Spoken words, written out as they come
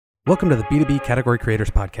Welcome to the B2B Category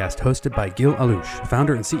Creators Podcast, hosted by Gil Alouche,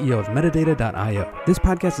 founder and CEO of Metadata.io. This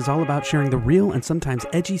podcast is all about sharing the real and sometimes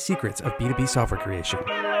edgy secrets of B2B software creation.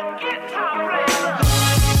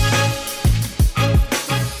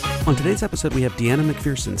 On today's episode, we have Deanna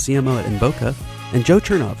McPherson, CMO at Invoca, and Joe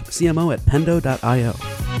Chernov, CMO at Pendo.io.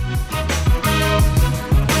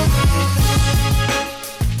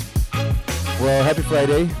 Well, happy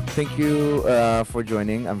Friday. Thank you for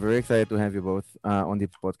joining. I'm very excited to have you both on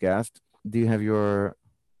this podcast. Do you have your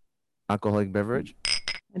alcoholic beverage?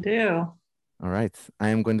 I do. All right. I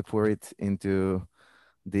am going to pour it into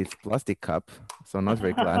this plastic cup. So not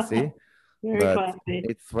very classy, but classy.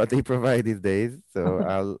 It's what they provide these days.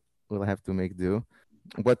 So we'll have to make do.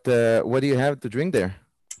 What do you have to drink there?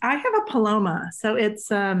 I have a Paloma. So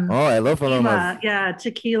it's I love Palomas. Yeah,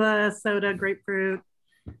 tequila, soda, grapefruit,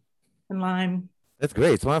 and lime. That's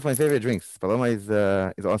great. It's one of my favorite drinks. Paloma is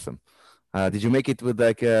awesome. Did you make it with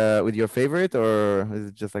with your favorite, or is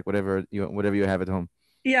it just like whatever you have at home?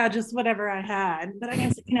 Yeah, just whatever I had. But I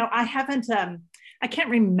guess I haven't. I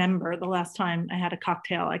can't remember the last time I had a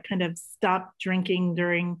cocktail. I kind of stopped drinking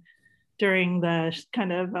during the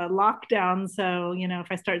kind of lockdown. So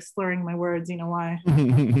if I start slurring my words, you know why.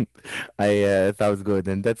 Sounds good,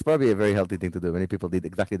 and that's probably a very healthy thing to do. Many people did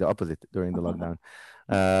exactly the opposite during the lockdown.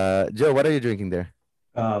 Joe, what are you drinking there?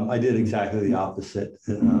 I did exactly the opposite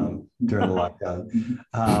during the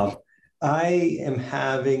lockdown. I am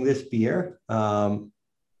having this beer.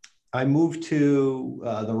 I moved to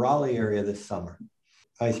the Raleigh area this summer.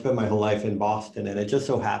 I spent my whole life in Boston, and it just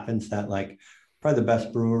so happens that probably the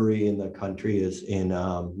best brewery in the country is in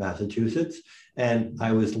Massachusetts. And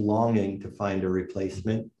I was longing to find a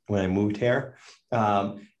replacement when I moved here.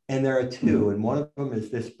 And there are two, and one of them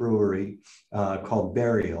is this brewery called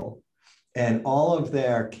Burial. And all of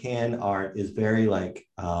their can art is very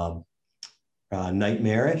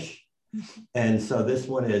nightmarish. And so this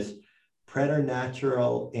one is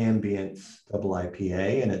Preternatural Ambience Double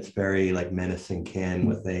IPA, and it's very menacing can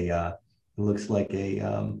with a it looks like a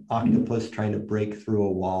octopus trying to break through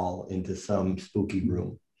a wall into some spooky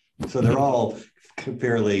room. So they're all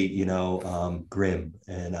fairly grim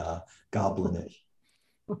and goblinish.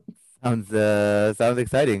 Sounds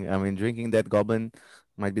exciting. I mean, drinking that goblin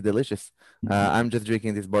might be delicious. I'm just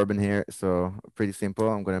drinking this bourbon here, so pretty simple.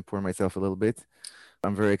 I'm gonna pour myself a little bit.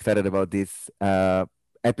 I'm very excited about these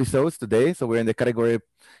episodes today. So we're in the Category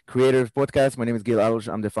Creators Podcast. My name is Gil Alouche.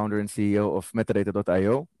 I'm the founder and CEO of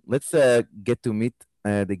Metadata.io. Let's get to meet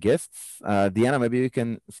the guests. Deanna, maybe you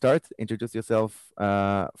can start. Introduce yourself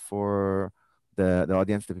for the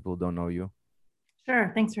audience, the people who don't know you.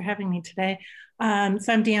 Sure. Thanks for having me today. So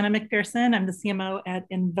I'm Deanna McPherson. I'm the CMO at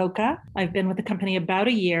Invoca. I've been with the company about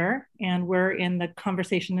a year, and we're in the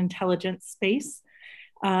conversation intelligence space.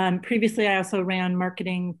 Previously, I also ran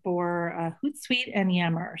marketing for Hootsuite and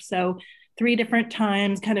Yammer. So 3 different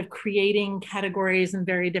times, kind of creating categories in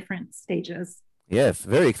very different stages. Yes,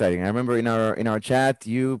 very exciting. I remember in our chat,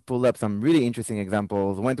 you pulled up some really interesting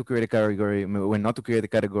examples, when to create a category, when not to create a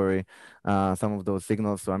category, some of those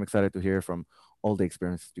signals. So I'm excited to hear from all the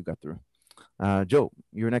experience you got through. Joe,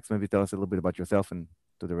 you're next. Maybe tell us a little bit about yourself and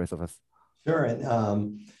to the rest of us. Sure. And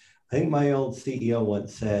I think my old CEO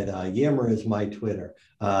once said, Yammer is my Twitter.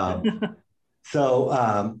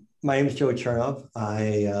 So my name is Joe Chernov.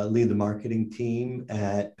 I lead the marketing team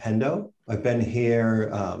at Pendo. I've been here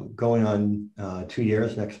going on 2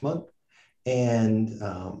 years next month. And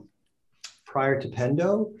prior to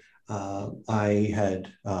Pendo, I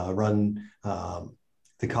had run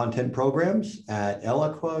the content programs at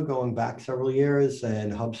Eloqua going back several years,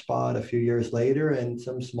 and HubSpot a few years later, and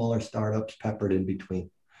some smaller startups peppered in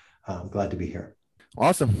between. I'm glad to be here.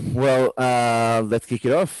 Awesome. Well, let's kick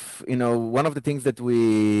it off. One of the things that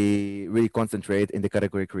we really concentrate in the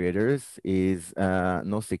Category Creators is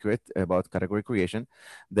no secret about category creation.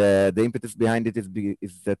 The impetus behind it is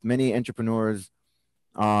that many entrepreneurs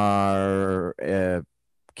are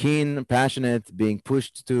keen, passionate, being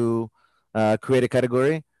pushed to create a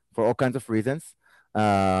category for all kinds of reasons.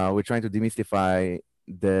 We're trying to demystify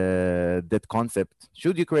that concept.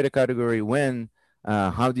 Should you create a category? When?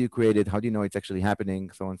 How do you create it? How do you know it's actually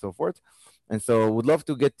happening? So on and so forth. And so would love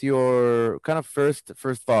to get your kind of first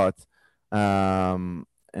thought. And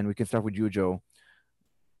we can start with you, Joe.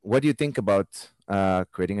 What do you think about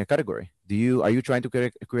creating a category? Are you trying to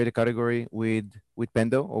create a category with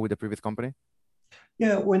Pendo or with the previous company?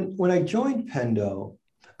 Yeah, when I joined Pendo,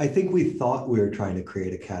 I think we thought we were trying to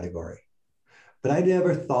create a category, but I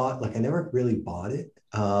never thought, I never really bought it.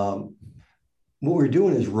 What we're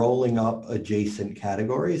doing is rolling up adjacent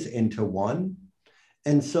categories into one.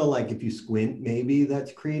 And so if you squint, maybe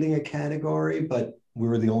that's creating a category, but we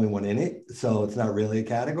were the only one in it, so it's not really a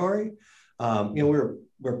category.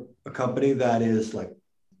 We're a company that is like,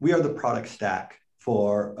 we are the product stack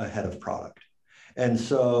for a head of product. And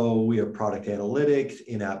so we have product analytics,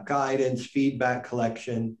 in-app guidance, feedback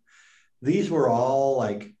collection. These were all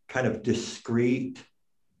like kind of discrete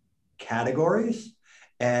categories.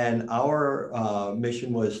 And our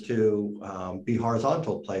mission was to be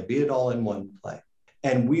horizontal play, be it all-in-one play.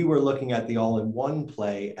 And we were looking at the all-in-one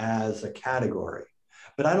play as a category.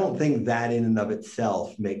 But I don't think that in and of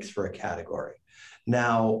itself makes for a category.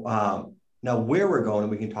 Now where we're going,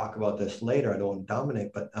 and we can talk about this later, I don't want to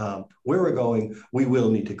dominate, but where we're going, we will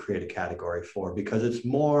need to create a category for, because it's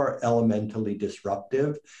more elementally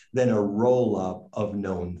disruptive than a roll-up of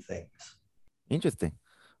known things. Interesting.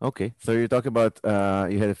 Okay, so you talk about,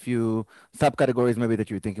 you had a few subcategories maybe that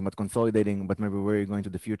you're thinking about consolidating, but maybe where you're going to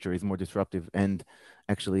the future is more disruptive and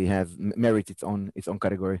actually merits its own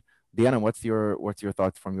category. Deanna, what's your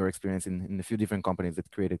thoughts from your experience in a few different companies that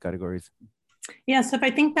created categories? Yeah, so if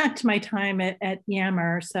I think back to my time at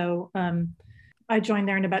Yammer, so I joined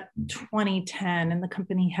there in about 2010, and the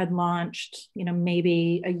company had launched,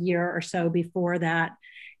 maybe a year or so before that.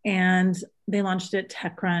 And they launched at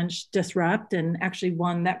TechCrunch, Disrupt, and actually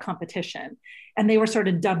won that competition. And they were sort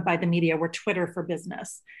of dubbed by the media, we're Twitter for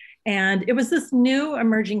business. And it was this new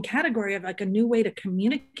emerging category of like a new way to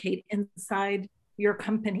communicate inside your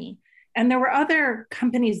company. And there were other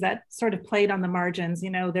companies that sort of played on the margins.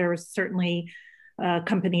 There was certainly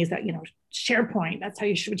companies that, SharePoint, that's how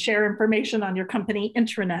you should share information on your company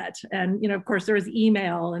intranet. And, of course, there was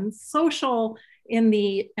email, and social in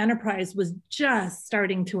the enterprise was just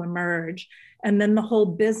starting to emerge. And then the whole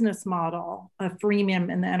business model of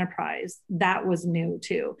freemium in the enterprise, that was new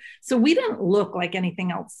too. So we didn't look like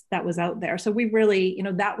anything else that was out there. So we really,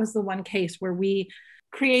 that was the one case where we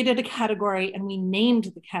created a category and we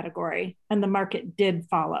named the category, and the market did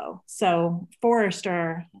follow. So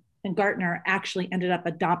Forrester and Gartner actually ended up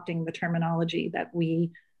adopting the terminology that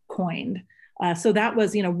we coined. So that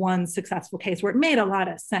was, one successful case where it made a lot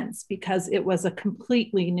of sense because it was a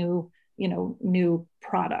completely new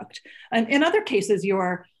product. And in other cases,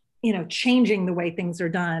 you're, changing the way things are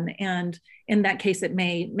done. And in that case, it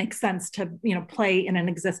may make sense to, play in an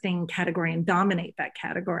existing category and dominate that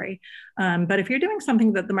category. But if you're doing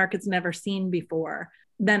something that the market's never seen before,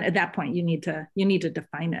 then at that point, you need to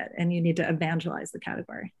define it, and you need to evangelize the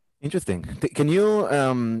category. Interesting. Can you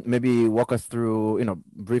maybe walk us through,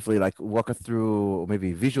 briefly,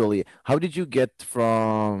 maybe visually, how did you get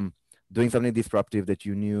from doing something disruptive that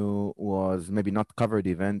you knew was maybe not covered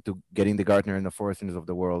even to getting the Gartner and the Forresters of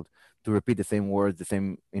the world to repeat the same words, the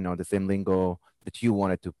same lingo that you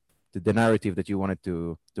wanted to, the narrative that you wanted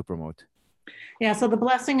to promote? Yeah, so the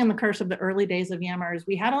blessing and the curse of the early days of Yammer is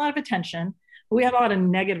we had a lot of attention. We had a lot of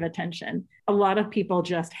negative attention. A lot of people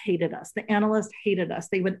just hated us. The analysts hated us.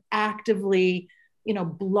 They would actively,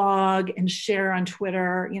 blog and share on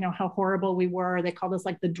Twitter, how horrible we were. They called us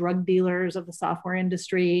like the drug dealers of the software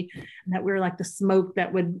industry, and that we were like the smoke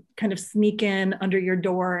that would kind of sneak in under your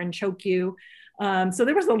door and choke you. So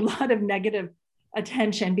there was a lot of negative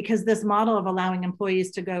attention because this model of allowing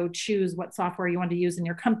employees to go choose what software you want to use in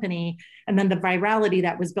your company, and then the virality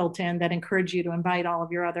that was built in that encouraged you to invite all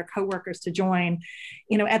of your other coworkers to join.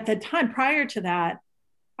 At the time prior to that,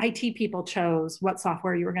 IT people chose what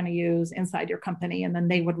software you were going to use inside your company, and then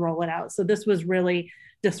they would roll it out. So this was really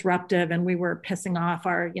disruptive, and we were pissing off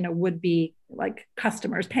our, would-be like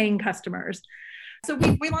customers, paying customers. So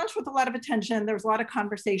we launched with a lot of attention. There was a lot of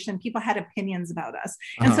conversation. People had opinions about us.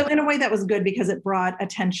 And so in a way that was good because it brought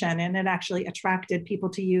attention and it actually attracted people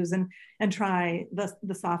to use and try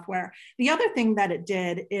the software. The other thing that it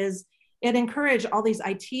did is it encouraged all these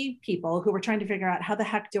IT people who were trying to figure out how the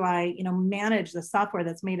heck do I, manage the software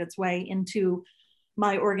that's made its way into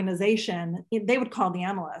my organization. They would call the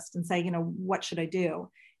analyst and say, what should I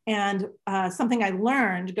do? And something I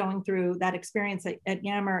learned going through that experience at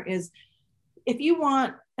Yammer is if you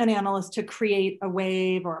want an analyst to create a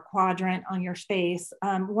wave or a quadrant on your space,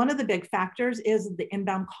 one of the big factors is the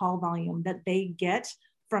inbound call volume that they get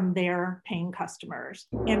from their paying customers.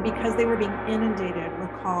 And because they were being inundated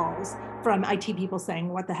with calls from IT people saying,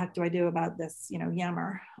 what the heck do I do about this,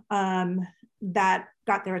 Yammer, that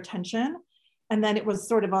got their attention. And then it was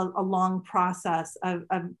sort of a long process of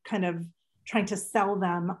kind of trying to sell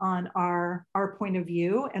them on our point of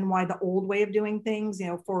view and why the old way of doing things,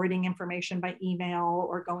 forwarding information by email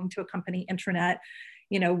or going to a company intranet,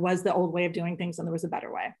 was the old way of doing things, and there was a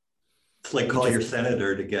better way. It's like call your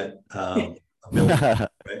senator to get a million, right?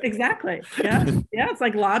 Exactly. Yeah. Yeah. It's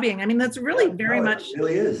like lobbying. I mean, that's really very much. It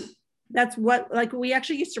really is. That's what, like, we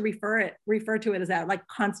actually used to refer to it as that, like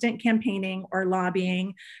constant campaigning or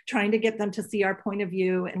lobbying, trying to get them to see our point of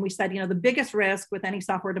view. And we said, the biggest risk with any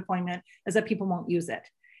software deployment is that people won't use it.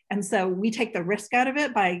 And so we take the risk out of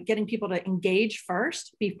it by getting people to engage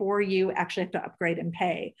first before you actually have to upgrade and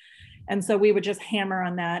pay. And so we would just hammer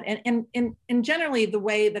on that. And generally, the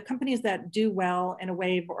way the companies that do well in a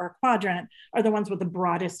wave or a quadrant are the ones with the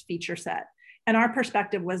broadest feature set. And our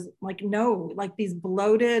perspective was like, no, like these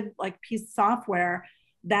bloated, like piece of software,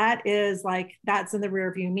 that's in the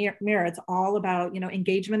rear view mirror. It's all about,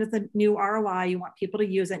 engagement is the new ROI. You want people to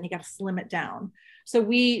use it and you got to slim it down. So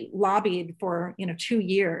we lobbied for, 2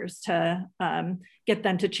 years to get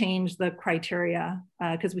them to change the criteria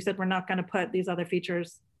because we said, we're not going to put these other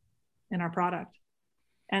features in our product.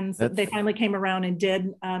 And so they finally came around and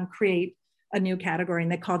did create a new category,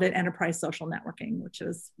 and they called it enterprise social networking, which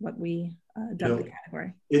is what we dubbed the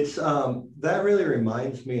category. It's that really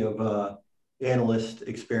reminds me of a analyst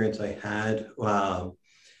experience I had.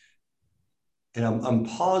 And I'm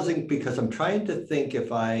pausing because I'm trying to think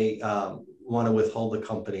if I want to withhold the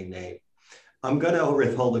company name. I'm going to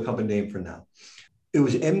withhold the company name for now. It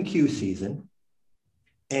was MQ season,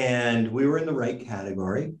 and we were in the right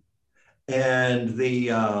category. And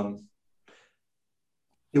we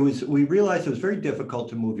realized it was very difficult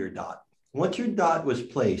to move your dot. Once your dot was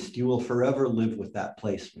placed, you will forever live with that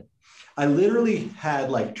placement. I literally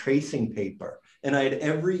had like tracing paper, and I had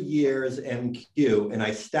every year's MQ, and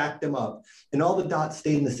I stacked them up, and all the dots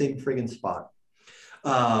stayed in the same friggin' spot.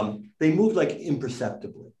 They moved like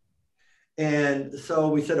imperceptibly. And so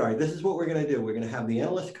we said, all right, this is what we're going to do. We're going to have the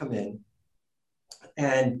analysts come in,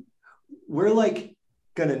 and we're like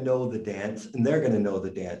going to know the dance, and they're going to know the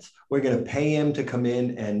dance. We're going to pay him to come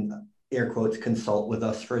in and, air quotes, consult with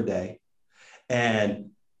us for a day. And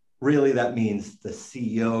really that means the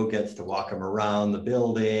CEO gets to walk him around the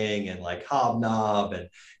building and like hobnob, and,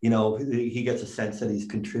 he gets a sense that he's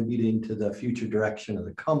contributing to the future direction of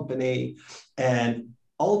the company. And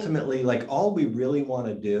ultimately, like, all we really want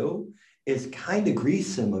to do is kind of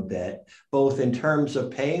grease him a bit, both in terms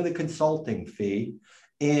of paying the consulting fee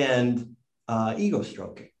and ego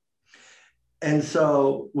stroking. And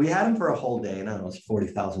so we had him for a whole day, and I don't know, it's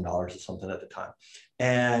 $40,000 or something at the time.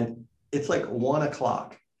 And it's like 1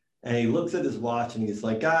 o'clock, and he looks at his watch and he's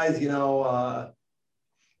like, guys,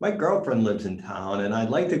 my girlfriend lives in town and I'd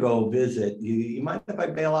like to go visit. You mind if I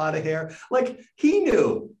bail out of here? Like, he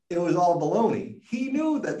knew it was all baloney. He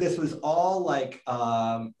knew that this was all like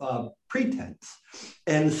pretense.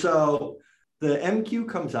 And so the MQ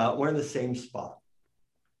comes out, we're in the same spot.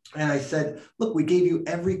 And I said, look, we gave you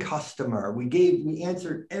every customer. We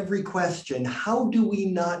answered every question. How do we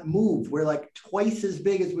not move? We're like twice as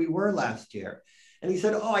big as we were last year. And he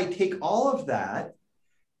said, I take all of that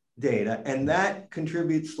data, and that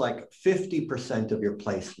contributes like 50% of your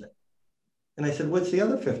placement. And I said, what's the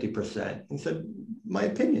other 50%? He said, my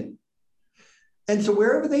opinion. And so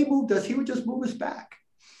wherever they moved us, he would just move us back.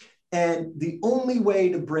 And the only way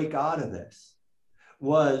to break out of this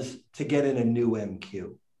was to get in a new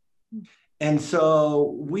MQ. And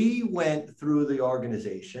so we went through the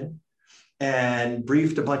organization and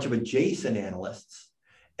briefed a bunch of adjacent analysts.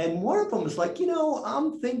 And one of them was like,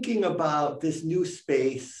 I'm thinking about this new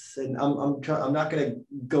space, and I'm not going to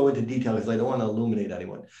go into detail because I don't want to illuminate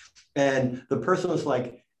anyone. And the person was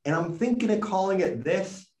like, and I'm thinking of calling it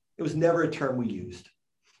this. It was never a term we used.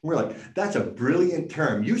 We're like, that's a brilliant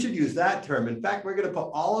term. You should use that term. In fact, we're going to put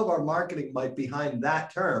all of our marketing might behind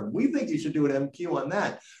that term. We think you should do an MQ on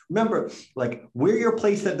that. Remember, like, where you're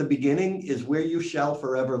placed at the beginning is where you shall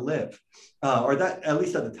forever live, or that, at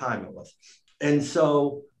least at the time it was. And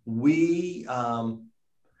so we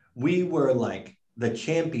were like the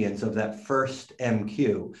champions of that first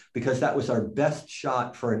MQ because that was our best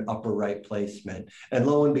shot for an upper right placement. And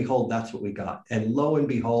lo and behold, that's what we got. And lo and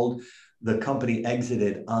behold, the company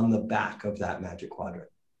exited on the back of that Magic Quadrant.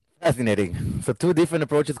 Fascinating. So 2 different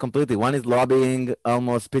approaches completely. One is lobbying,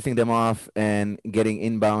 almost pissing them off and getting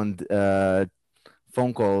inbound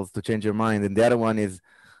phone calls to change your mind. And the other one is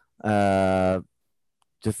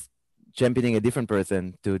just championing a different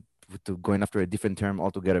person to going after a different term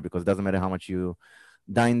altogether, because it doesn't matter how much you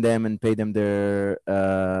dine them and pay them their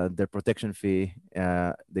protection fee,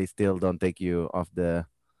 they still don't take you off to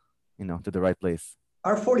the right place.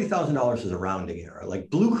 Our $40,000 is a rounding error. Like,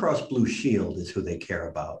 Blue Cross Blue Shield is who they care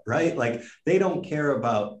about, right? Like, they don't care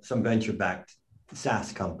about some venture-backed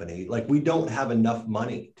SaaS company. Like, we don't have enough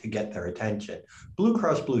money to get their attention. Blue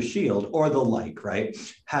Cross Blue Shield, or the like, right,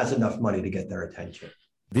 has enough money to get their attention.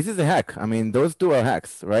 This is a hack. I mean, those two are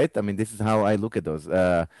hacks, right? I mean, this is how I look at those.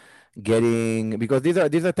 Because these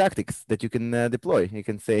are tactics that you can deploy. You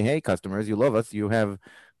can say, hey, customers, you love us. You have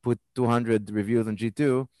put 200 reviews on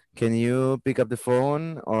G2. Can you pick up the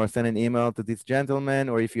phone or send an email to this gentleman,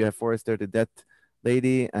 or if you have Forrester, to that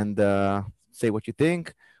lady, and say what you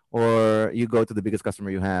think? Or you go to the biggest customer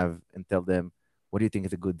you have and tell them, what do you think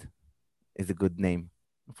is a good name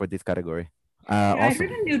for this category? Yeah, I Awesome.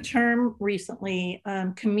 heard a new term recently,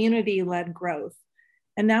 community-led growth.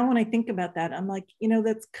 And now when I think about that, I'm like,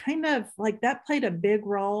 that's kind of like that played a big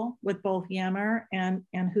role with both Yammer and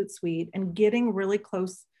Hootsuite, and getting really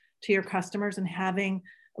close to your customers and having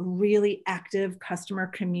a really active customer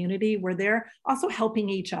community where they're also helping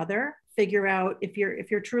each other figure out if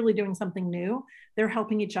you're truly doing something new, they're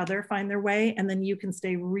helping each other find their way, and then you can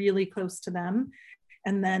stay really close to them,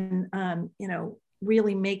 and then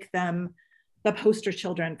really make them the poster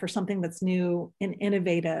children for something that's new and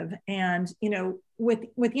innovative. And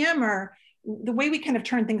with Yammer, the way we kind of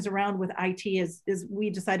turn things around with IT is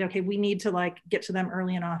we decided, okay, we need to get to them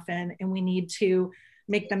early and often, and we need to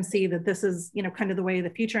make them see that this is kind of the way of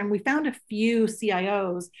the future. And we found a few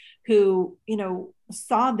CIOs who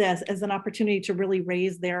saw this as an opportunity to really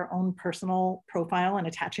raise their own personal profile and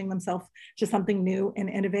attaching themselves to something new and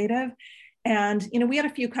innovative. And we had a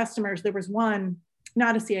few customers. There was one,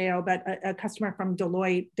 not a CIO, but a customer from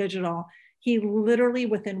Deloitte Digital. He literally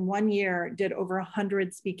within 1 year did over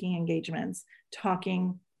 100 speaking engagements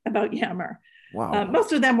talking about Yammer. Wow.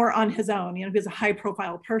 Most of them were on his own. He was a high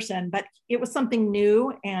profile person, but it was something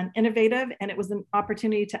new and innovative, and it was an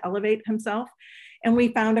opportunity to elevate himself. And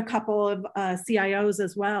we found a couple of CIOs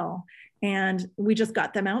as well. And we just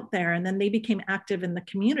got them out there, and then they became active in the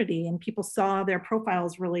community, and people saw their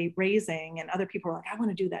profiles really raising, and other people were like, I want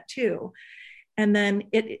to do that too. And then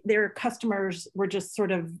their customers were just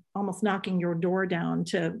sort of almost knocking your door down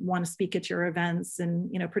to want to speak at your events and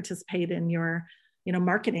participate in your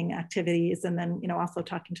marketing activities, and then also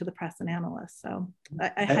talking to the press and analysts. So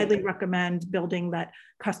I highly recommend building that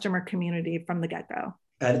customer community from the get-go.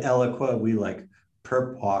 At Eloqua, we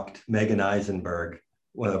perp-walked Megan Eisenberg,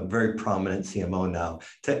 a very prominent CMO now,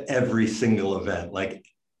 to every single event.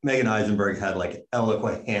 Megan Eisenberg had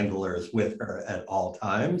Eloqua handlers with her at all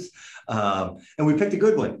times. And we picked a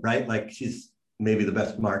good one, right? She's maybe the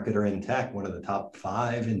best marketer in tech, one of the top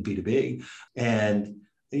 5 in B2B. And,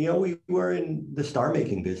 we were in the star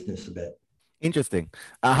making business a bit. Interesting.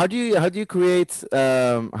 How do you create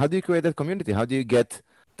that community? How do you get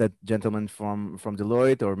that gentleman from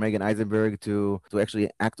Deloitte or Megan Eisenberg to actually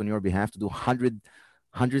act on your behalf, to do 100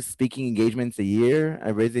 speaking engagements a year,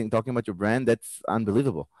 talking about your brand? That's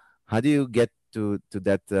unbelievable. How do you get to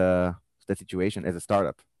that situation as a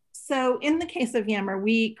startup? So in the case of Yammer,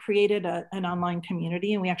 we created an online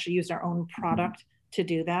community, and we actually used our own product to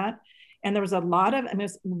do that. And there was a lot of, it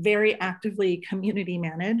was very actively community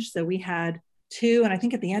managed. So we had 2, and I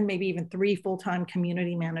think at the end, maybe even 3 full-time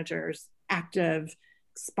community managers active,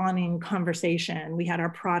 spawning conversation. We had our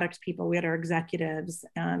product people, we had our executives.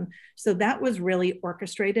 So that was really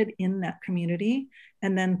orchestrated in that community,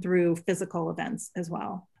 and then through physical events as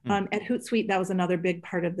well. At Hootsuite, that was another big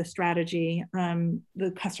part of the strategy.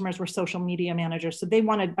 The customers were social media managers. So they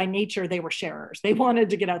wanted, by nature, they were sharers. They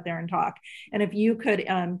wanted to get out there and talk. And if you could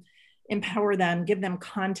empower them, give them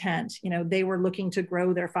content, they were looking to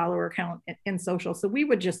grow their follower count in social. So we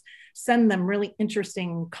would just send them really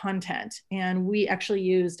interesting content. And we actually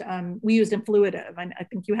used Influitive. I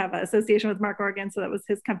think you have an association with Mark Organ, so that was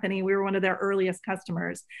his company. We were one of their earliest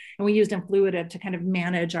customers. And we used Influitive to kind of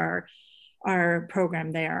manage our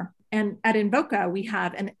program there. And at Invoca, we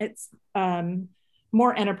have, and it's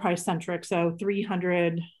more enterprise centric. So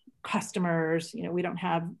 300 customers, we don't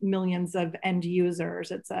have millions of end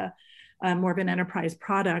users. It's a more of an enterprise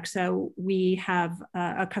product. So we have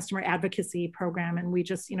a customer advocacy program, and we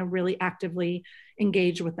just, really actively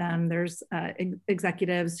engage with them. There's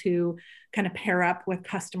executives who kind of pair up with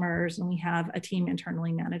customers, and we have a team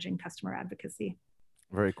internally managing customer advocacy.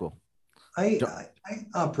 Very cool. I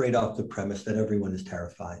operate off the premise that everyone is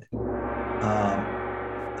terrified.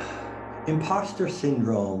 Imposter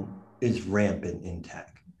syndrome is rampant in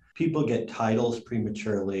tech. People get titles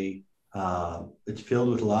prematurely. It's filled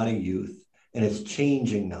with a lot of youth, and it's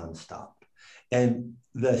changing nonstop. And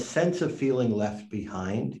the sense of feeling left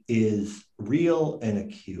behind is real and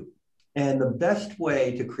acute. And the best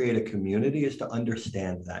way to create a community is to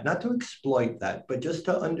understand that, not to exploit that, but just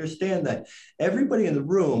to understand that everybody in the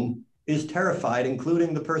room is terrified,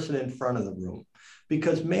 including the person in front of the room,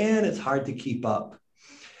 because man, it's hard to keep up.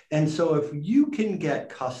 And so if you can get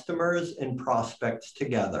customers and prospects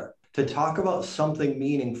together to talk about something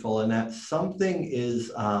meaningful, and that something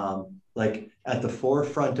is like at the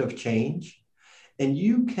forefront of change, and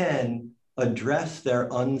you can address their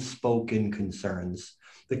unspoken concerns,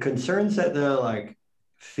 the concerns that they're like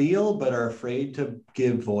feel but are afraid to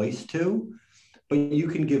give voice to, but you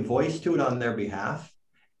can give voice to it on their behalf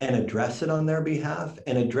and address it on their behalf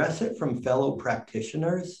and address it from fellow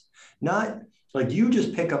practitioners, not like you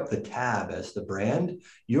just pick up the tab as the brand.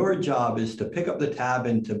 Your job is to pick up the tab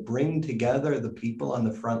and to bring together the people on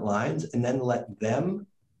the front lines and then let them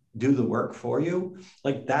do the work for you.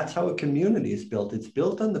 Like that's how a community is built. It's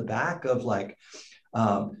built on the back of like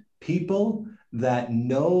people that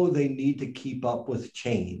know they need to keep up with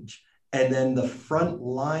change. And then the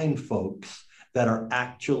front-line folks that are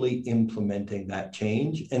actually implementing that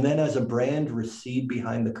change. And then as a brand, recede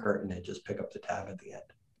behind the curtain and just pick up the tab at the end.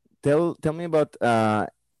 Tell me about a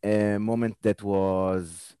moment that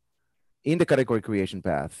was in the category creation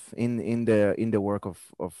path, in the work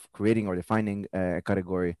of creating or defining a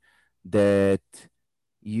category that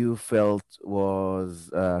you felt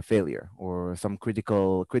was a failure or some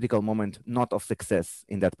critical moment not of success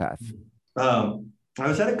in that path. I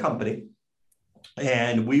was at a company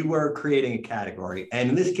and we were creating a category. And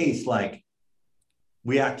in this case, like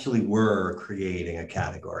we actually were creating a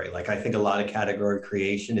category. Like I think a lot of category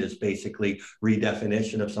creation is basically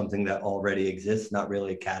redefinition of something that already exists, not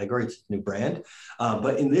really a category, it's a new brand.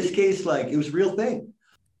 But in this case, like it was a real thing.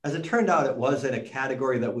 As it turned out, it wasn't a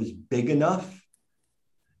category that was big enough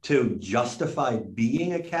to justify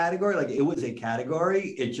being a category. Like it was a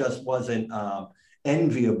category, it just wasn't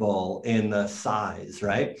enviable in the size,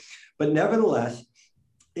 right? But nevertheless,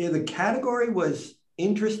 the category was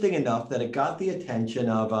interesting enough that it got the attention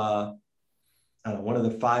of I don't know, one of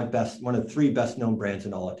the three best known brands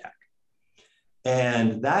in all of tech.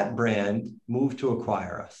 And that brand moved to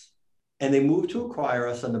acquire us. And they moved to acquire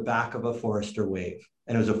us on the back of a Forrester Wave.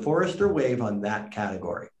 And it was a Forrester Wave on that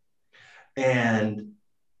category. And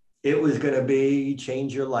it was going to be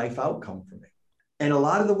change your life outcome for me. And a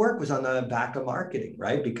lot of the work was on the back of marketing,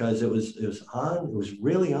 right? Because it was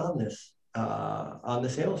really on this, on the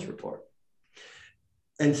sales report.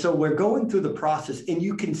 And so we're going through the process and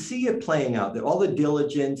you can see it playing out, that all the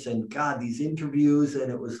diligence and God, these interviews,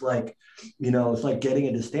 and it was like, you know, it's like getting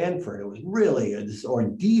into Stanford. It was really this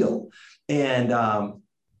ordeal. And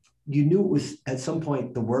you knew it was at some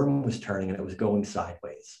point the worm was turning and it was going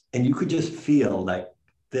sideways. And you could just feel like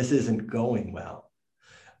this isn't going well.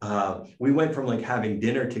 We went from like having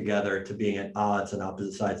dinner together to being at odds on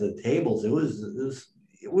opposite sides of the tables. It was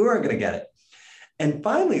we weren't going to get it. And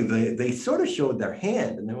finally, they sort of showed their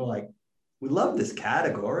hand and they were like, we love this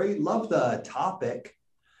category, love the topic.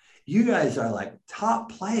 You guys are like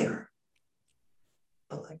top player.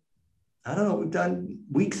 But like, I don't know, we've done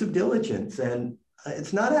weeks of diligence and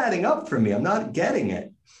it's not adding up for me. I'm not getting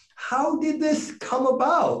it. How did this come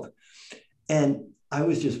about? And I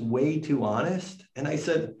was just way too honest. And I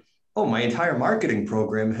said, oh, my entire marketing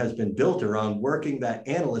program has been built around working that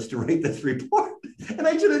analyst to write this report. And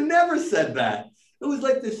I should have never said that. It was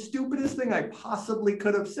like the stupidest thing I possibly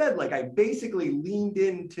could have said. Like I basically leaned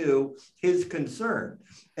into his concern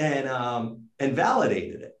and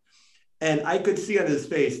validated it. And I could see on his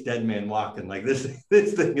face, dead man walking, like this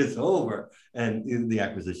thing is over. And the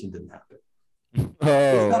acquisition didn't happen.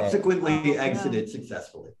 It subsequently exited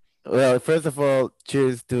successfully. Well, first of all,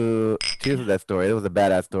 cheers to that story. It was a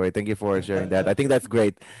badass story. Thank you for sharing that. I think that's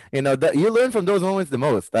great. You know, you learn from those moments the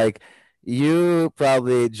most. Like you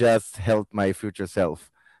probably just helped my future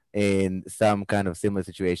self in some kind of similar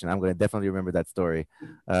situation. I'm going to definitely remember that story.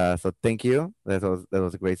 So thank you. That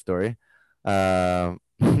was a great story. Diana.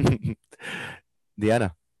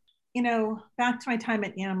 You know, back to my time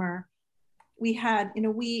at Yammer, we had, you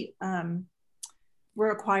know, we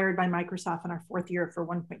were acquired by Microsoft in our fourth year for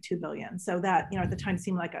 $1.2 billion. So that, you know, at the time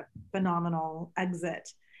seemed like a phenomenal exit.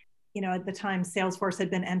 You know, at the time, Salesforce had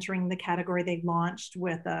been entering the category. They launched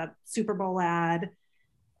with a Super Bowl ad.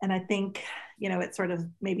 And I think, you know, it sort of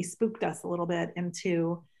maybe spooked us a little bit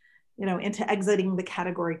into exiting the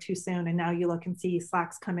category too soon. And now you look and see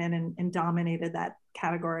Slack's come in and dominated that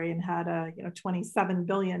category and had a, you know, $27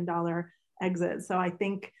 billion exit. So I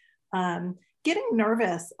think getting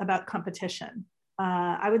nervous about competition.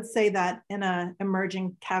 I would say that in an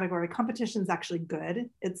emerging category, competition is actually good.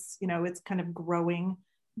 It's, you know, it's kind of growing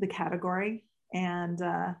the category. And,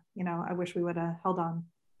 you know, I wish we would have held on.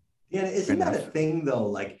 Yeah, isn't that a thing though?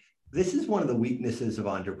 Like this is one of the weaknesses of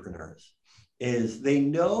entrepreneurs is they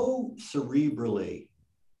know cerebrally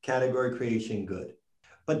category creation good,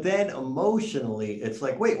 but then emotionally it's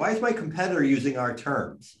like, wait, why is my competitor using our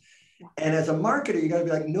terms? And as a marketer, you got to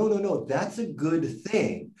be like, no, that's a good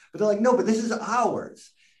thing. But they're like, no, but this is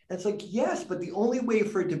ours. And it's like, yes, but the only way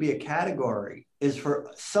for it to be a category is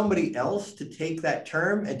for somebody else to take that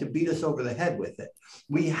term and to beat us over the head with it.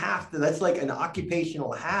 We have to, that's like an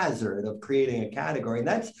occupational hazard of creating a category. And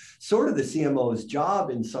that's sort of the CMO's job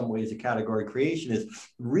in some ways of category creation, is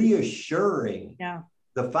reassuring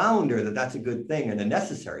the founder that that's a good thing and a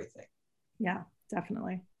necessary thing. Yeah,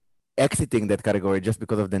 definitely. Exiting that category just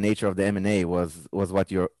because of the nature of the M&A was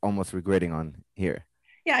what you're almost regretting on here.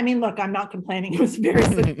 Yeah, I mean, look, I'm not complaining. It was very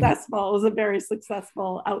successful. It was a very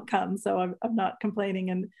successful outcome. So I'm not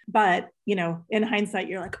complaining. But, you know, in hindsight,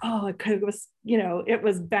 you're like, oh, it was, you know, it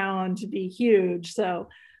was bound to be huge. So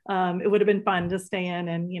it would have been fun to stay in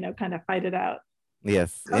and, you know, kind of fight it out.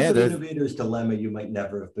 Yes. Because of the innovator's dilemma, you might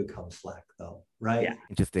never have become Slack, though, right? Yeah.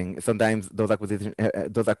 Interesting. Sometimes those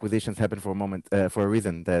acquisitions happen for a moment, for a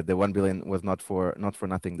reason. The 1 billion was not for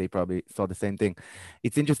nothing. They probably saw the same thing.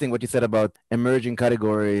 It's interesting what you said about emerging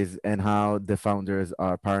categories and how the founders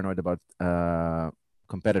are paranoid about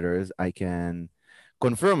competitors. I can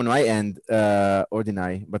confirm on my end or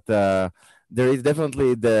deny, but there is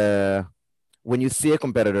definitely when you see a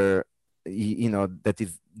competitor, you know, that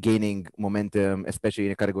is gaining momentum, especially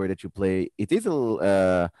in a category that you play, it is a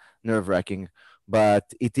little nerve-wracking, but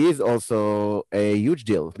it is also a huge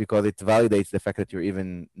deal because it validates the fact that you're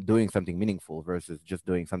even doing something meaningful versus just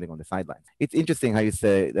doing something on the sidelines. It's interesting how you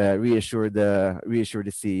say reassure the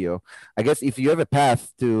CEO. I guess if you have a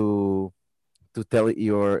path to tell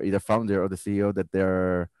the founder or the CEO that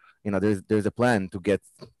there's a plan to get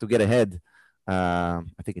ahead, I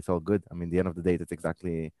think it's all good. I mean, at the end of the day, that's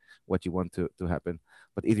exactly what you want to happen,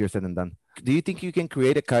 but easier said than done. Do you think you can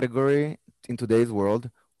create a category in today's world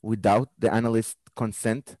without the analyst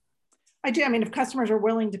consent? I do. I mean, if customers are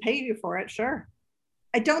willing to pay you for it, sure.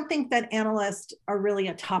 I don't think that analysts are really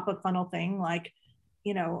a top of funnel thing. Like,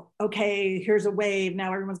 you know, okay, here's a wave.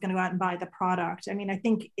 Now everyone's going to go out and buy the product. I mean, I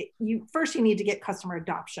think you need to get customer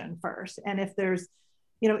adoption first. And if there's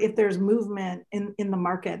movement in the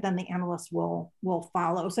market, then the analysts will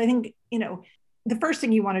follow. So I think, you know, the first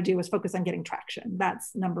thing you want to do is focus on getting traction.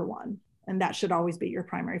 That's number one. And that should always be your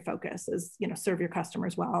primary focus is, you know, serve your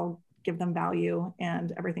customers well, give them value,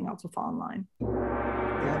 and everything else will fall in line.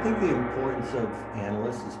 Yeah, I think the importance of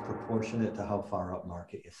analysts is proportionate to how far up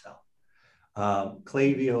market you sell.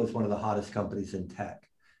 Klaviyo is one of the hottest companies in tech,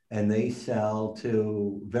 and they sell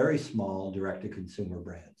to very small direct-to-consumer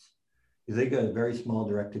brands. You think a very small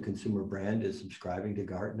direct-to-consumer brand is subscribing to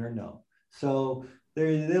Gartner? No. So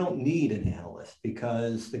they don't need an analyst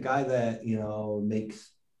because the guy that, you know, makes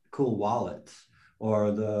cool wallets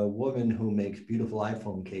or the woman who makes beautiful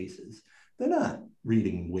iPhone cases, they're not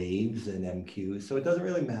reading waves and MQs. So it doesn't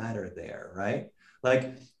really matter there, right?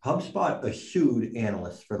 Like HubSpot eschewed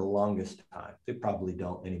analysts for the longest time. They probably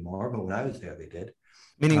don't anymore, but when I was there, they did.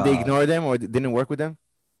 Meaning they ignored them or didn't work with them?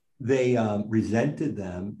 They resented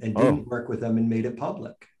them and didn't work with them and made it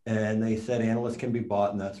public. And they said analysts can be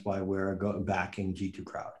bought, and that's why we're backing G2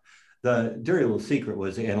 Crowd. The dirty little secret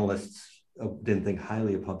was analysts didn't think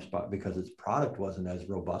highly of HubSpot because its product wasn't as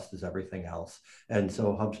robust as everything else. And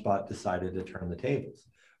so HubSpot decided to turn the tables.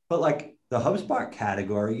 But like the HubSpot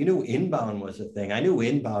category, you knew inbound was a thing. I knew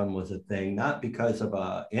inbound was a thing, not because of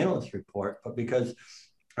an analyst report, but because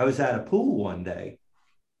I was at a pool one day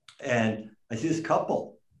and I see this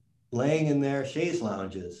couple laying in their chaise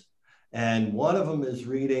lounges. And one of them is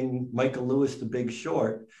reading Michael Lewis, The Big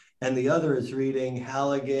Short, and the other is reading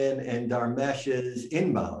Halligan and Dharmesh's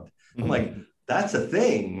Inbound. I'm like, that's a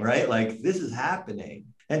thing, right? Like this is happening.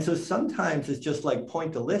 And so sometimes it's just like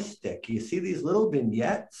pointillistic. You see these little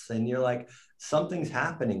vignettes and you're like, something's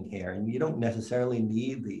happening here. And you don't necessarily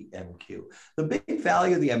need the MQ. The big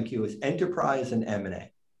value of the MQ is enterprise and M&A.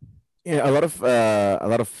 Yeah, a lot of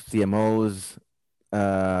CMOs,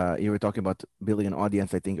 you were talking about building an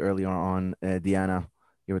audience, I think earlier on, Diana,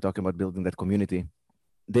 you were talking about building that community.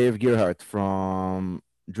 Dave Gerhardt from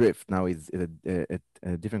Drift, now he's at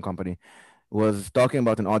a different company, was talking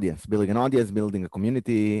about building a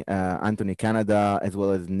community. Anthony Canada, as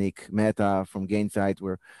well as Nick Mehta from Gainsight,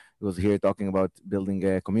 where he was here talking about building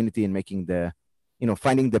a community and making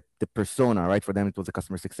finding the persona, right? For them, it was a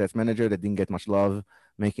customer success manager that didn't get much love,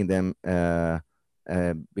 making them,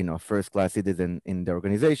 first-class citizen in the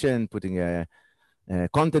organization, putting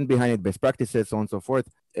content behind it, best practices, so on and so forth.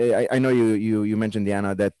 I know you mentioned,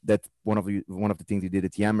 Diana, that one of the things you did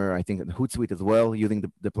at Yammer, I think at Hootsuite as well, using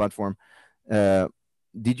the platform.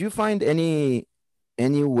 Did you find any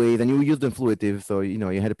ways, and you used Influitive, so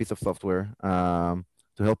you had a piece of software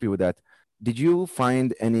to help you with that. Did you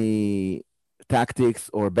find any tactics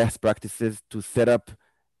or best practices to set up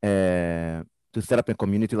a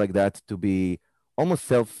community like that to be almost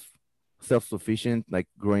self-sufficient, like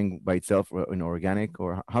growing by itself or in organic,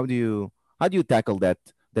 or how do you tackle that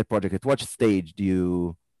project? At what stage do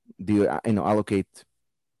you allocate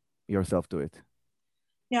yourself to it?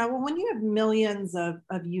 Yeah, well, when you have millions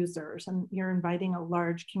of users and you're inviting a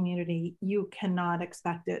large community, you cannot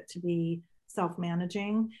expect it to be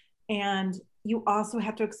self-managing. And you also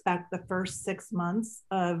have to expect the first 6 months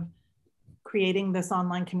of creating this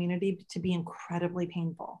online community to be incredibly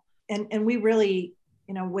painful. And we really,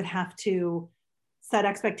 would have to set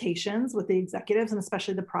expectations with the executives and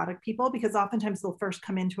especially the product people, because oftentimes they'll first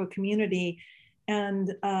come into a community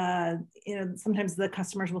and sometimes the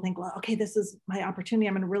customers will think, well, okay, this is my opportunity.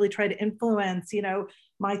 I'm going to really try to influence,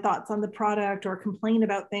 my thoughts on the product, or complain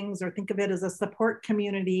about things, or think of it as a support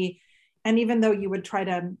community. And even though you would try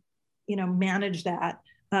to, manage that,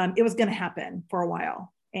 it was going to happen for a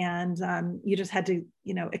while. And you just had to,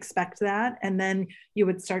 expect that. And then you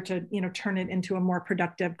would start to, turn it into a more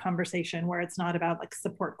productive conversation where it's not about like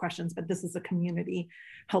support questions, but this is a community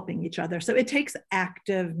helping each other. So it takes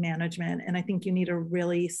active management. And I think you need a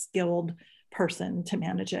really skilled person to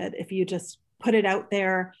manage it. If you just put it out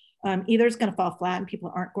there, either it's going to fall flat and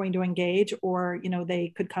people aren't going to engage, or,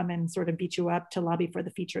 they could come and sort of beat you up to lobby for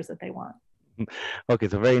the features that they want. Okay,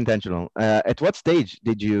 so very intentional. At what stage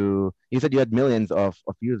did you said you had millions of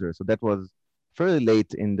users, so that was fairly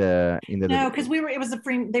late in the No, because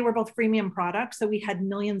they were both freemium products, so we had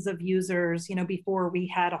millions of users, before we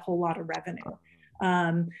had a whole lot of revenue.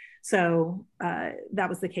 So that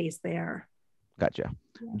was the case there. Gotcha.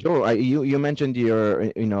 Yeah. Joe, you mentioned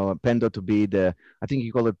your Pendo to be I think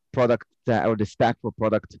you call it product or the stack for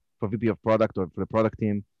VP of product or for the product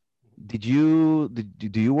team. Do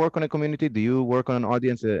you work on a community? Do you work on an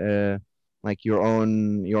audience, like your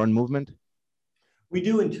own movement? We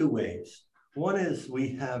do in two ways. One is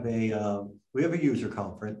we have a user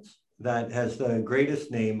conference that has the greatest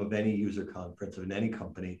name of any user conference of any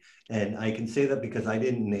company, and I can say that because I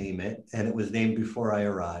didn't name it, and it was named before I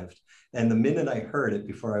arrived. And the minute I heard it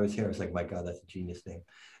before I was here, I was like, "My God, that's a genius name!"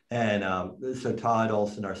 And so Todd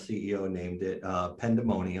Olson, our CEO, named it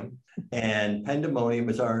Pendemonium. And Pendemonium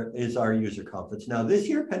is our user conference. Now, this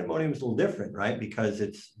year, Pendemonium is a little different, right? Because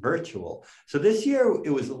it's virtual. So this year, it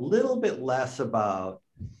was a little bit less about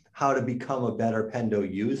how to become a better Pendo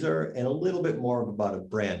user and a little bit more about a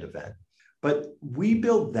brand event. But we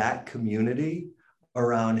build that community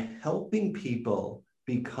around helping people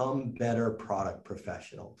become better product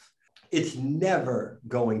professionals. It's never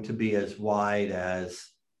going to be as wide as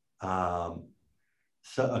a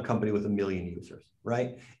company with 1 million users,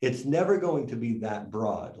 right? It's never going to be that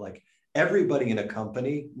broad. Like everybody in a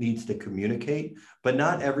company needs to communicate, but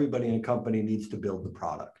not everybody in a company needs to build the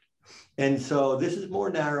product. And so this is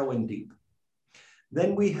more narrow and deep.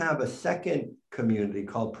 Then we have a second community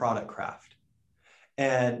called Product Craft.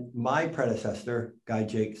 And my predecessor, guy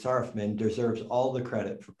Jake Sarfman, deserves all the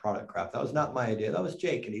credit for Product Craft. That was not my idea. That was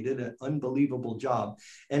Jake, and he did an unbelievable job.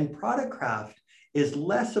 And Product Craft is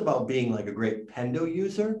less about being like a great Pendo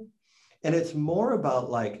user, and it's more about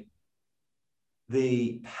like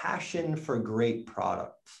the passion for great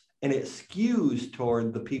products, and it skews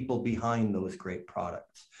toward the people behind those great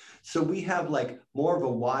products. So we have like more of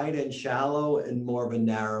a wide and shallow and more of a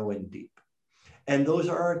narrow and deep, and those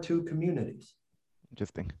are our two communities.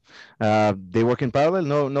 Interesting. They work in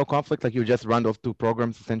parallel. No conflict. Like you just run those two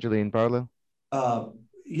programs essentially in parallel.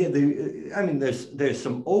 Yeah, there's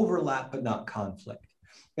some overlap, but not conflict.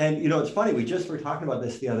 And, it's funny, we just were talking about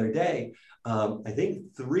this the other day. I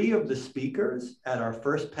think 3 of the speakers at our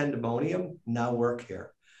first Pendemonium now work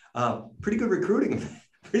here. Pretty good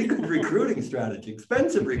recruiting strategy,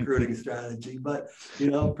 expensive recruiting strategy, but,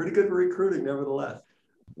 pretty good recruiting nevertheless.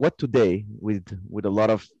 What today with a lot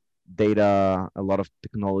of data, a lot of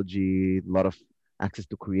technology, a lot of access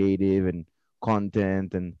to creative and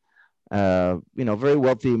content and very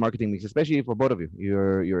wealthy marketing mix, especially for both of you.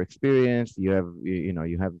 You're experienced. You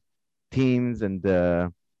have teams and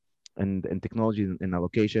technology and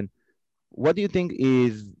allocation. What do you think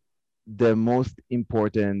is the most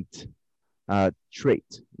important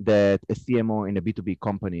trait that a CMO in a B2B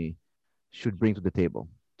company should bring to the table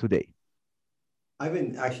today? I've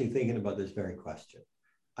been actually thinking about this very question.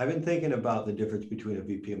 I've been thinking about the difference between a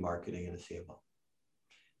VP of marketing and a CMO.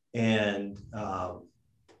 And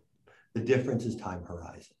the difference is time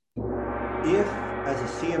horizon. If, as a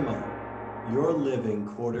CMO, you're living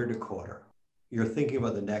quarter to quarter, you're thinking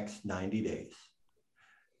about the next 90 days,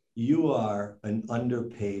 you are an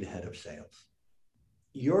underpaid head of sales.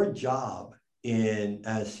 Your job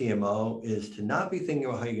as CMO is to not be thinking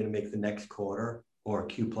about how you're going to make the next quarter or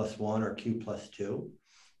Q+1 or Q+2.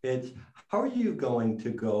 It's how are you going to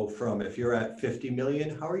go from, if you're at 50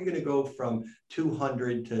 million, how are you going to go from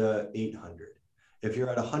 200 to 800? If you're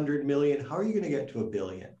at 100 million, how are you going to get to a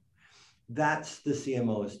billion? That's the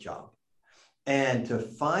CMO's job. And to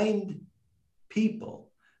find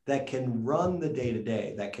people that can run the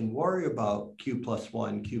day-to-day, that can worry about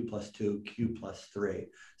Q+1, Q+2, Q+3,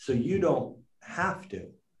 so you don't have to.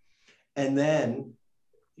 And then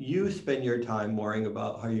you spend your time worrying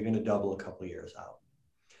about how you're going to double a couple of years out.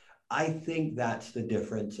 I think that's the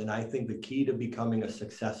difference. And I think the key to becoming a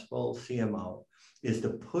successful CMO is to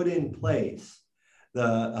put in place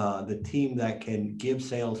the team that can give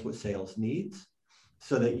sales what sales needs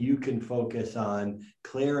so that you can focus on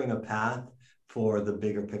clearing a path for the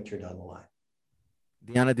bigger picture down the line.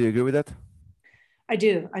 Deanna, do you agree with that? I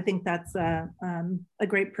do. I think that's a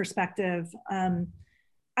great perspective.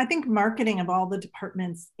 I think marketing of all the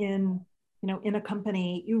departments in a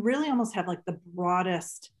company, you really almost have like the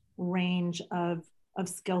broadest range of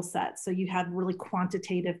skill sets. So you have really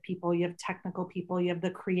quantitative people, you have technical people, you have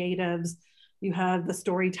the creatives, you have the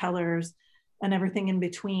storytellers, and everything in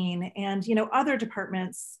between. And other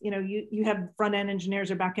departments, you have front end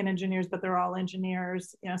engineers or back end engineers, but they're all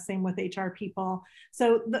engineers. Same with HR people.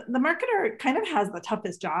 So the marketer kind of has the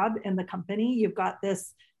toughest job in the company. You've got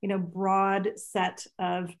this broad set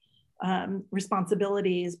of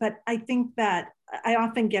responsibilities. But I think that I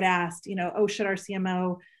often get asked, should our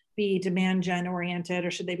CMO be demand gen oriented,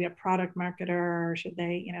 or should they be a product marketer, or should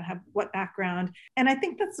they, have what background? And I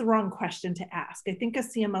think that's the wrong question to ask. I think a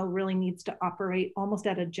CMO really needs to operate almost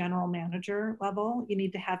at a general manager level. You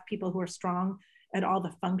need to have people who are strong at all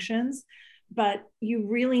the functions, but you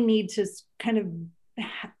really need to kind of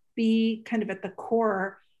be kind of at the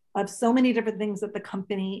core of so many different things that the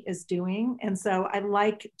company is doing. And so I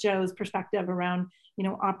like Joe's perspective around,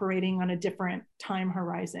 operating on a different time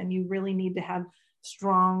horizon. You really need to have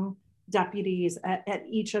strong deputies at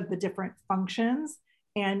each of the different functions.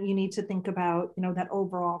 And you need to think about, that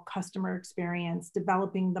overall customer experience,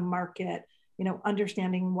 developing the market,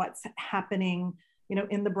 understanding what's happening,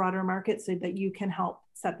 in the broader market so that you can help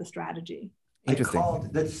set the strategy.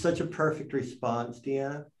 That's such a perfect response,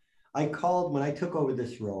 Deanna. I called when I took over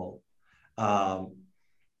this role,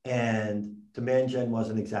 and demand gen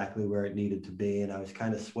wasn't exactly where it needed to be. And I was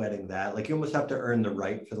kind of sweating that. Like, you almost have to earn the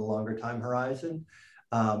right for the longer time horizon.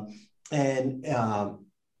 I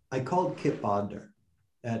called Kip Bodner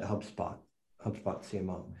at HubSpot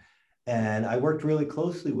CMO. And I worked really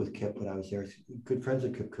closely with Kip when I was there. Good friends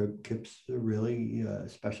with Kip. Kip's a really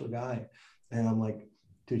special guy. And I'm like,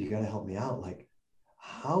 dude, you got to help me out. Like,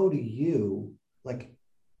 how do you, like,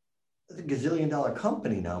 it's a gazillion-dollar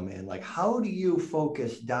company now, man. Like, how do you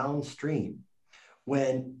focus downstream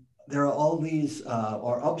when there are all these,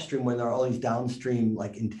 or upstream when there are all these downstream,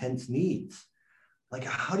 like, intense needs? Like,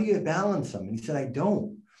 how do you balance them? And he said, I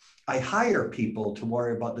don't. I hire people to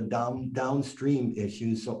worry about the downstream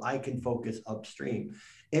issues so I can focus upstream.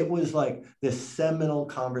 It was like this seminal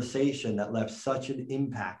conversation that left such an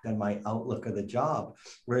impact on my outlook of the job.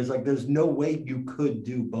 Whereas, like, there's no way you could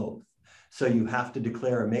do both. So you have to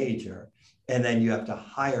declare a major, and then you have to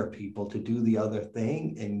hire people to do the other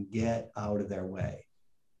thing and get out of their way.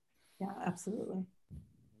 Yeah, absolutely.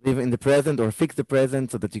 Live in the present or fix the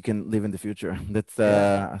present so that you can live in the future. That's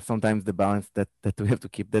sometimes the balance that we have to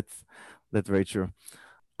keep. That's very true.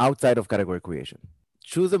 Outside of category creation,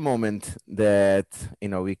 choose a moment that,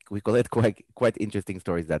 we collect quite interesting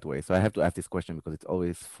stories that way. So I have to ask this question because it's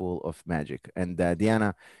always full of magic. And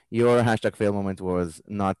Deanna, your #fail moment was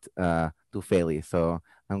not too faily. So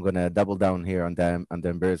I'm gonna double down here on the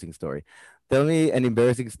embarrassing story. Tell me an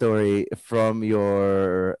embarrassing story from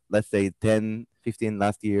your, let's say, 10, 15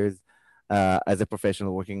 last years as a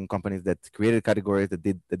professional working in companies that created categories, that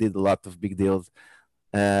did a lot of big deals.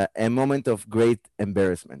 A moment of great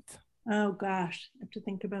embarrassment. Oh gosh, I have to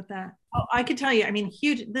think about that. Oh, I could tell you, I mean,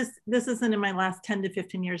 huge, this isn't in my last 10 to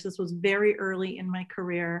 15 years. This was very early in my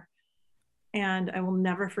career, and I will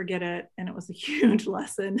never forget it. And it was a huge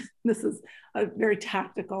lesson. This is a very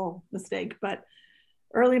tactical mistake, but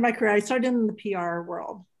early in my career, I started in the PR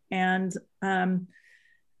world, and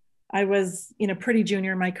I was, pretty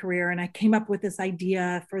junior in my career, and I came up with this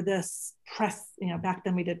idea for this press, back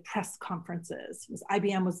then we did press conferences. It was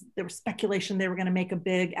IBM there was speculation they were going to make a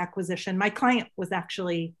big acquisition. My client was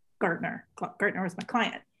actually Gartner. Gartner was my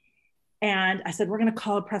client. And I said, we're going to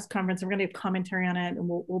call a press conference. We're going to do commentary on it, and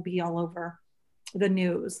we'll be all over the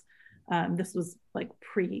news. This was like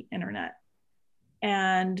pre-internet.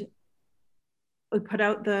 And we put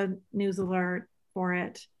out the news alert for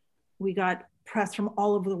it. We got press from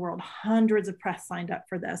all over the world. Hundreds of press signed up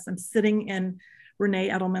for this. I'm sitting in Renee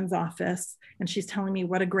Edelman's office, and she's telling me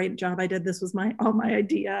what a great job I did. This was all my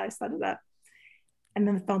idea. I set it up. And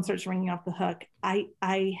then the phone starts ringing off the hook.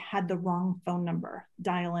 I had the wrong phone number,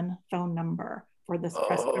 dial-in phone number for this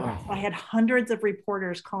press conference. I had hundreds of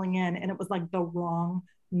reporters calling in, and it was like the wrong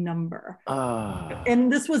number.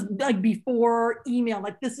 And this was like before email.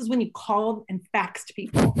 Like this is when you called and faxed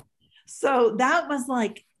people. So that was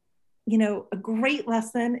like, you know, a great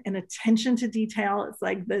lesson in attention to detail. It's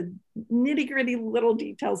like the nitty-gritty little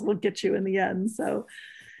details will get you in the end. So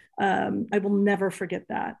I will never forget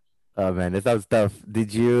that. Oh man, that sounds tough.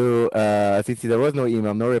 Did you, since there was no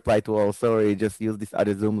email, no reply to all, sorry, just use this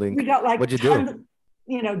other Zoom link. We got like What'd you do?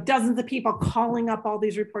 You know, dozens of people calling up all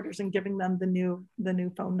these reporters and giving them the new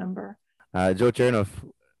phone number. Joe Chernoff,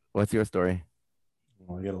 what's your story?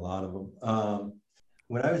 Well, I get a lot of them.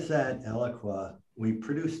 When I was at Eloqua, we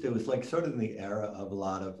produced, it was like sort of in the era of a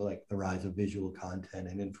lot of like the rise of visual content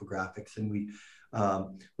and infographics. And we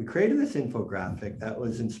created this infographic that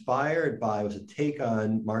was inspired by, it was a take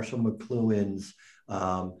on Marshall McLuhan's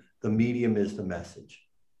The Medium is the Message.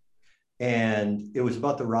 And it was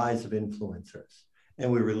about the rise of influencers.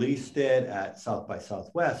 And we released it at South by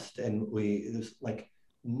Southwest. And it was like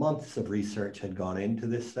months of research had gone into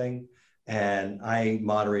this thing. And I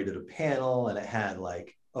moderated a panel, and it had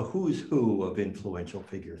like a who's who of influential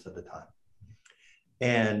figures at the time.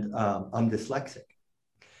 And I'm dyslexic.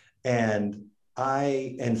 And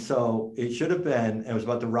so it should have been, it was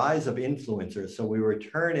about the rise of influencers. So we were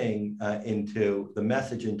turning into the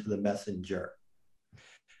message into the messenger.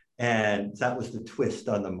 And that was the twist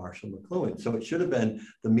on the Marshall McLuhan. So it should have been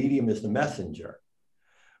the medium is the messenger.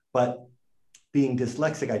 But being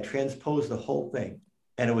dyslexic, I transposed the whole thing.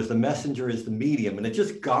 And it was the messenger is the medium. And it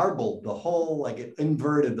just garbled the whole, like it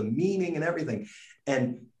inverted the meaning and everything.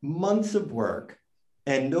 And months of work,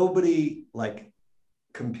 and nobody like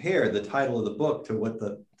compared the title of the book to what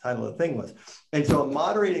the title of the thing was. And so I'm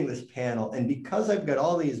moderating this panel. And because I've got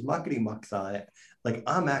all these muckety mucks on it, like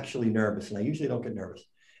I'm actually nervous. And I usually don't get nervous,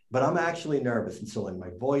 but I'm actually nervous. And so like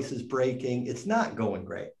my voice is breaking. It's not going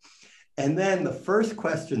great. And then the first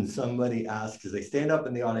question somebody asks is they stand up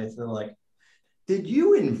in the audience and they're like, did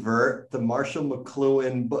you invert the Marshall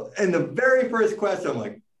McLuhan book? And the very first question, I'm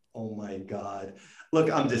like, oh my God.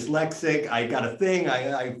 Look, I'm dyslexic. I got a thing.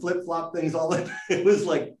 I flip-flop things all the time. It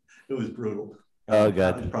was brutal. Oh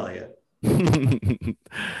God. That's probably it.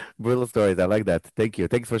 Brutal stories. I like that. Thank you.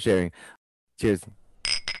 Thanks for sharing. Cheers.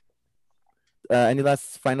 Any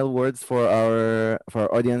last final words for our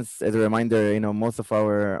audience? As a reminder, most of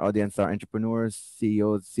our audience are entrepreneurs,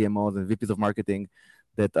 CEOs, CMOs, and VPs of marketing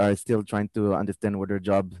that are still trying to understand where their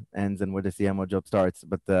job ends and where the CMO job starts.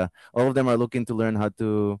 But all of them are looking to learn how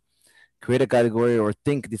to create a category or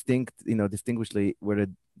think distinguishly whether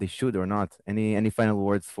they should or not. Any final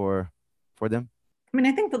words for them? I mean,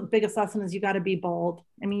 I think the biggest lesson is you got to be bold.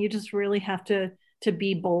 I mean, you just really have to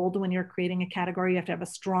be bold when you're creating a category. You have to have a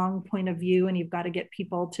strong point of view, and you've got to get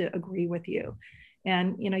people to agree with you.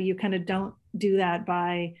 And, you kind of don't do that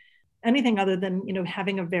by anything other than,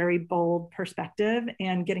 having a very bold perspective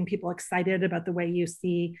and getting people excited about the way you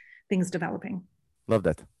see things developing. Love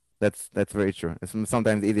that. That's very true. It's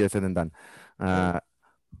sometimes easier said than done.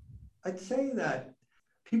 I'd say that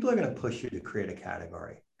people are going to push you to create a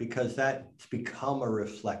category because that's become a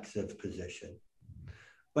reflexive position.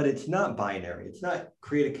 But it's not binary. It's not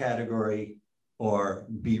create a category or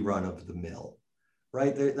be run of the mill,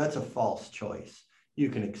 right? That's a false choice. You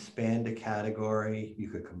can expand a category. You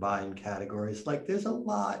could combine categories. Like there's a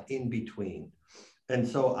lot in between. And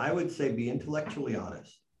so I would say be intellectually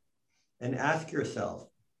honest and ask yourself,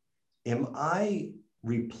 am I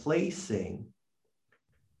replacing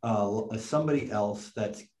somebody else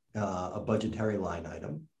that's a budgetary line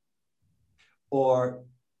item? Or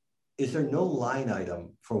is there no line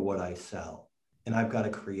item for what I sell and I've got to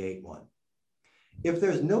create one? If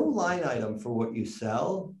there's no line item for what you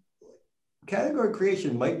sell, category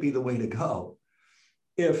creation might be the way to go.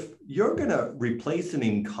 If you're going to replace an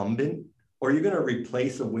incumbent or you're going to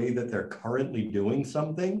replace a way that they're currently doing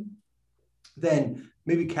something, then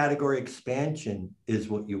maybe category expansion is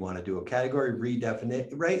what you want to do, a category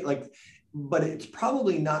redefinition, right? But it's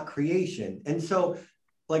probably not creation. And so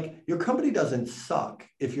your company doesn't suck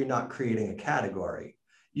if you're not creating a category.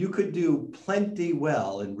 You could do plenty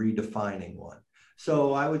well in redefining one.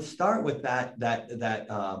 So I would start with that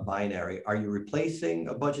binary. Are you replacing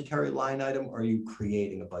a budgetary line item or are you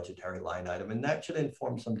creating a budgetary line item? And that should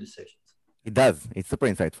inform some decisions. It does. It's super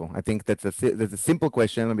insightful. I think that's a simple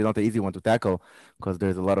question, maybe not an easy one to tackle because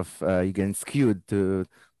there's a lot of you getting skewed to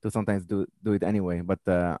sometimes do it anyway. But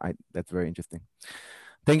that's very interesting.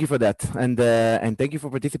 Thank you for that, and thank you for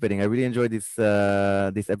participating. I really enjoyed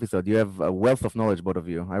this episode. You have a wealth of knowledge, both of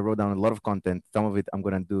you. I wrote down a lot of content. Some of it I'm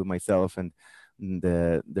gonna do myself, and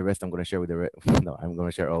the rest I'm gonna share with no, I'm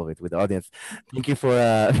gonna share all of it with the audience. Thank you for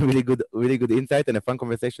a really good insight and a fun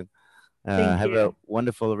conversation. Have a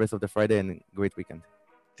wonderful rest of the Friday and great weekend.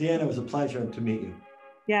 Deanna, it was a pleasure to meet you.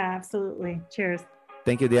 Yeah, absolutely. Cheers.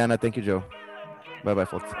 Thank you, Deanna. Thank you, Joe. Bye-bye,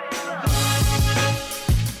 folks.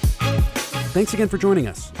 Thanks again for joining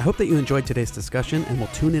us. I hope that you enjoyed today's discussion and will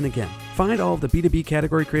tune in again. Find all of the B2B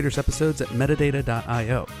Category Creators episodes at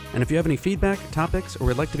metadata.io. And if you have any feedback, topics, or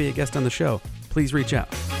would like to be a guest on the show, please reach out.